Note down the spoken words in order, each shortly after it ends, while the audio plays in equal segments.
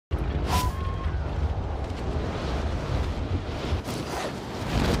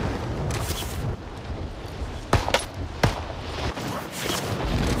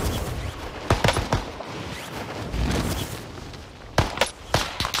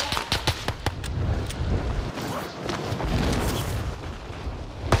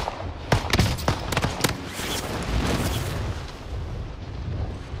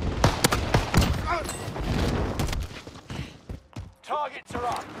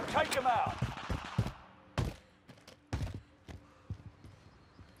Take them out.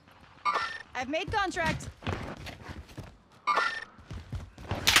 I've made contact.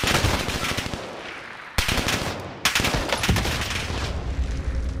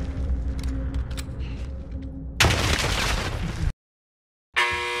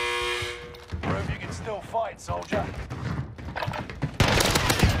 Prove you can still fight, soldier. You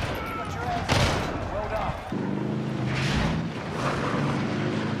got your hands up. Well done.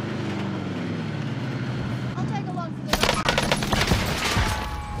 I'll tag along for the ride.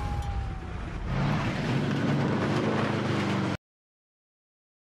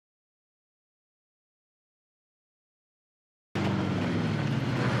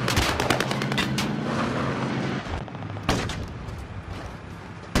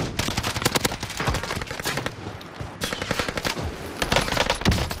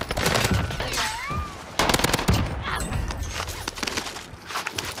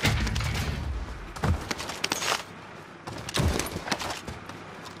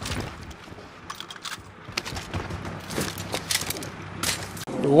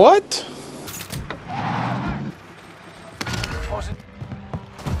 What? Posit-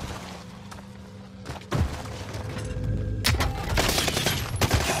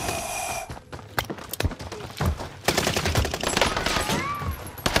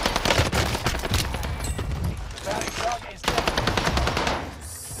 Bounty target is down.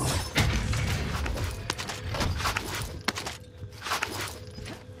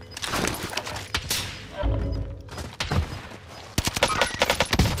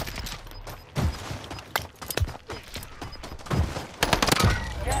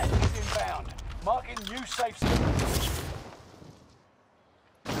 Gas is inbound. Marking new safe zone.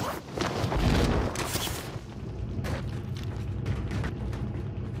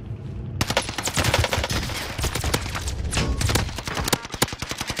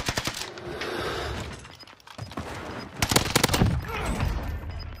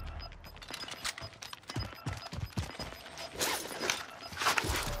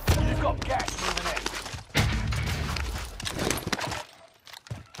 You've got gas moving in.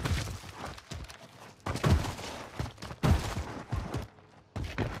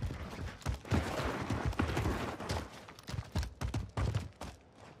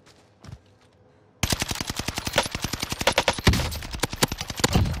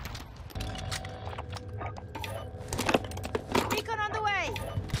 Recon on the way.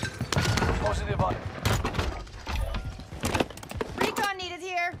 Positive on. Recon needed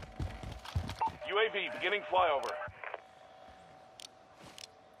here. UAV beginning flyover.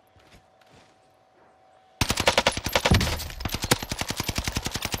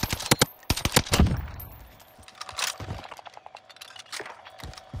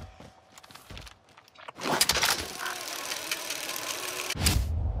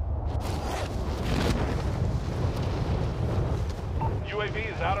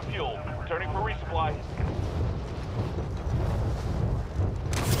 UAV is out of fuel. Returning for resupply.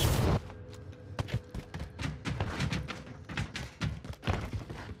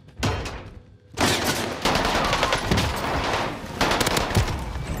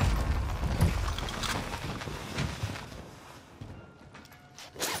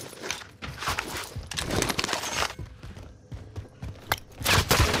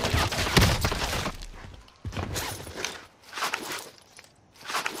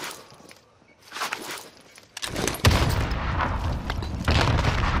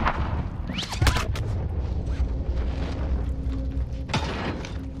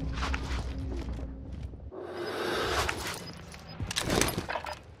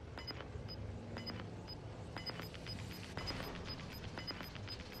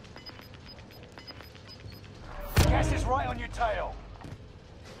 Gas is right on your tail.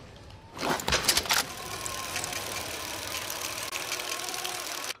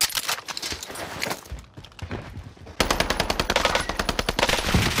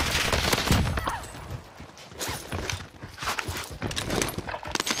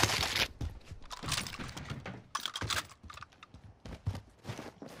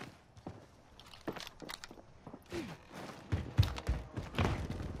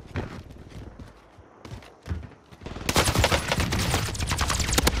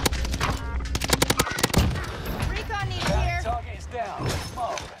 Recon needed Bounty here. target is down.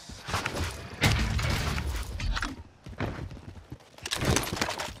 Marvelous.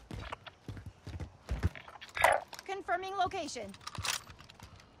 Confirming location.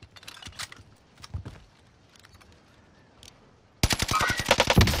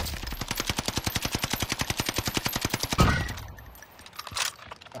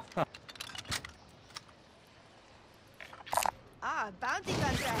 Bounty bounty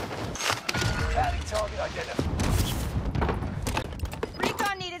contract. Bounty target identified.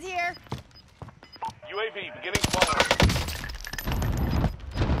 Recon needed here. UAV beginning flyover.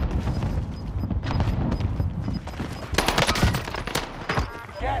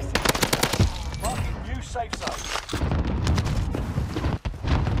 Gas is marking new safe zone.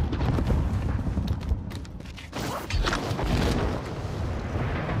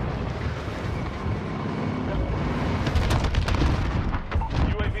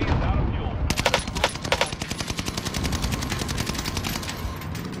 UAV is out of fuel.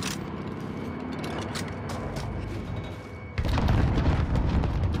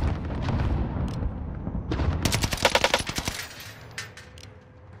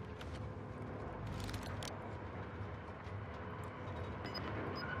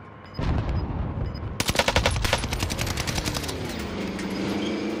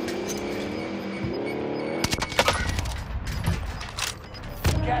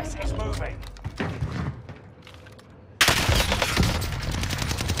 Gas is moving.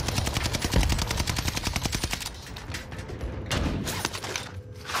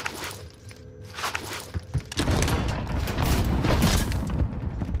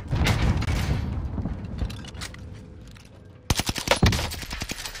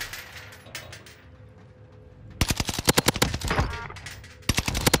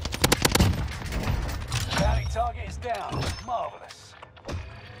 Bounty target is down. Marvelous.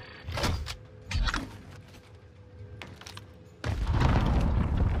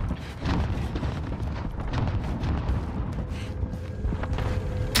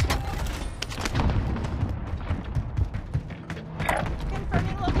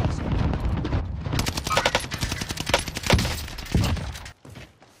 Confirming location.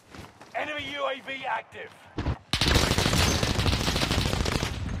 Enemy UAV active.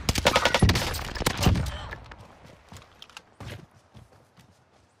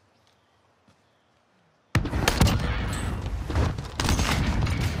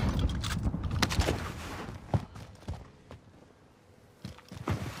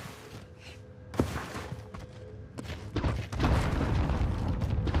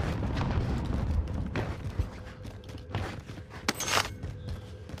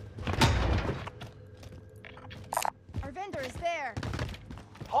 Our vendor is there.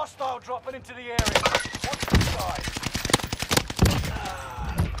 Hostile dropping into the area. Watch the side.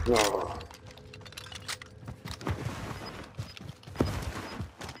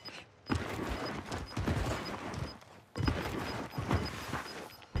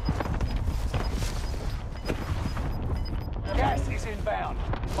 Gas is inbound.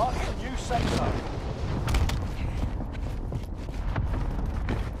 Marking new safe zone.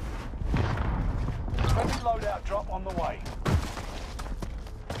 Friendly loadout drop on the way.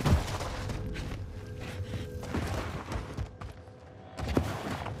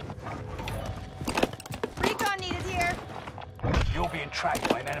 Recon needed here. You're being tracked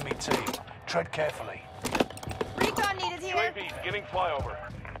by an enemy team. Tread carefully. Recon needed here. UAV beginning flyover.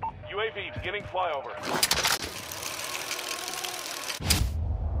 UAV beginning flyover.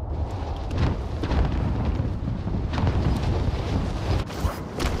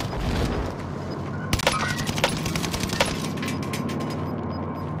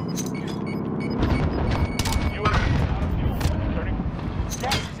 UAV is out of fuel. Turning.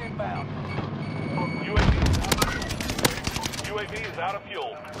 Gas is inbound. UAV is out of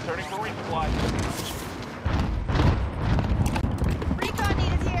fuel. Turning for resupply. Recon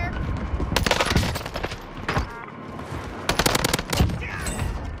needed here.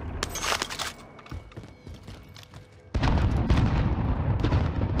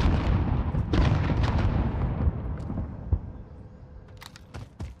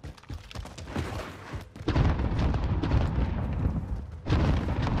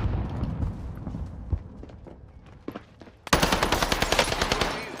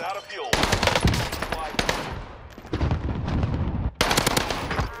 UAV is out of fuel. Resupply.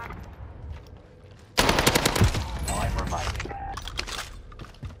 5 remaining.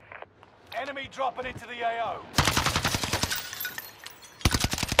 Enemy dropping into the AO.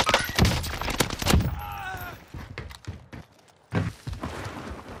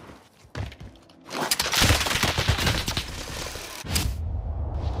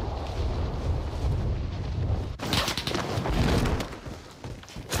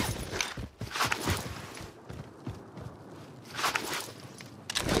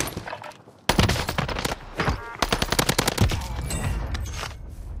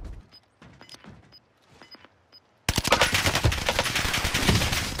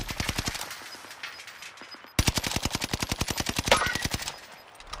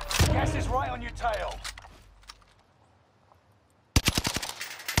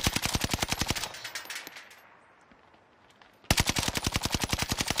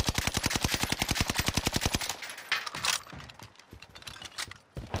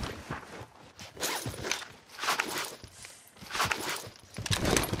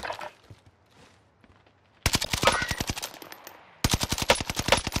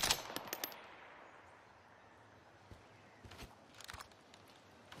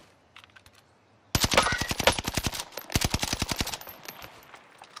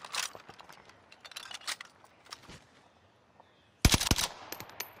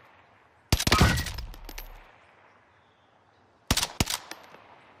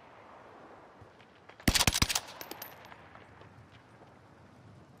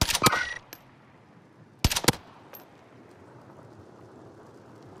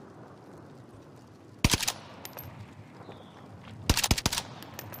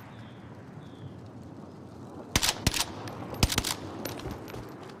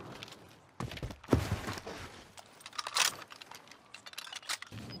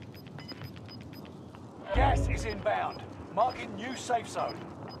 UAV's inbound. Marking new safe zone.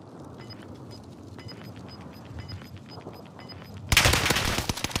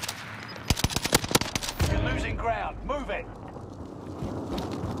 You're losing ground. Move it.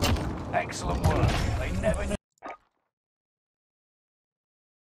 Excellent work. They never knew.